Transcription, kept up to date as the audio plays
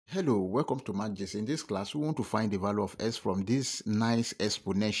Hello, welcome to Mathgist. In this class, we want to find the value of s from this nice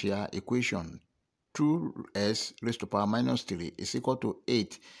exponential equation. 2s raised to power minus 3 is equal to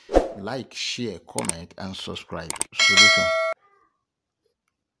 8. Like, share, comment, and subscribe. Solution.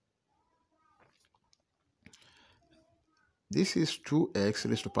 This is 2x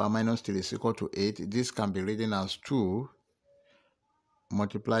raised to power minus 3 is equal to 8. This can be written as 2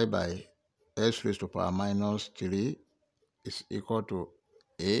 multiplied by s raised to power minus 3 is equal to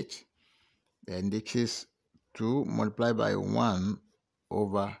 8. Then this is 2 multiplied by 1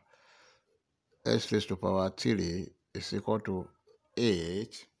 over s raised to power 3 is equal to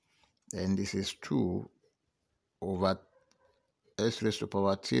 8. Then this is 2 over s raised to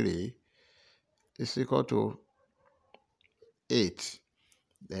power 3 is equal to 8.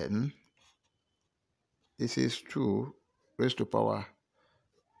 Then this is 2 raised to power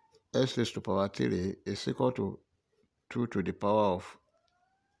s raised to power 3 is equal to 2 to the power of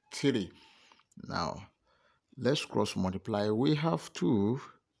 3. Now, let's cross multiply. We have 2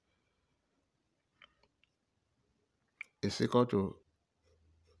 is equal to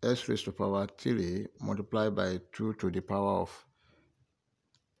s raised to power 3 multiplied by 2 to the power of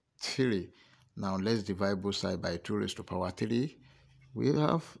 3. Now, let's divide both sides by 2 raised to power 3. We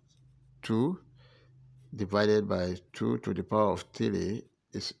have 2 divided by 2 to the power of 3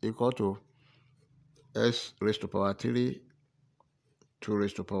 is equal to s raised to power 3, 2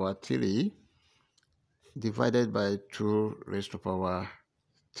 raised to power 3, divided by 2 raised to power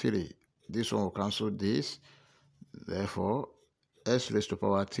 3. This one will cancel this. Therefore, s raised to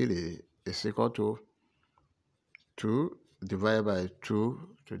power 3 is equal to 2 divided by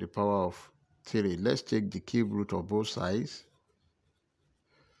 2 to the power of 3. Let's take the cube root of both sides.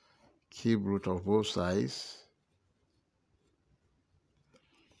 Cube root of both sides.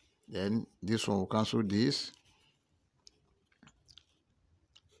 Then this one will cancel this.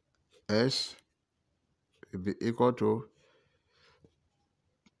 S will be equal to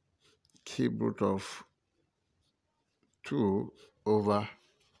cube root of 2 over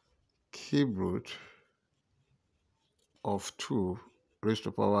cube root of 2 raised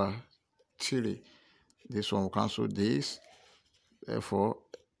to power 3. This one will cancel this. Therefore,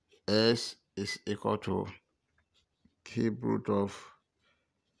 S is equal to cube root of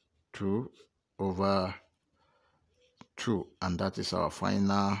 2 over 2. And that is our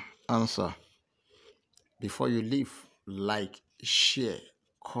final answer. Before you leave, like, share,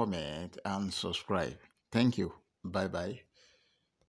 comment, and subscribe. Thank you. Bye-bye.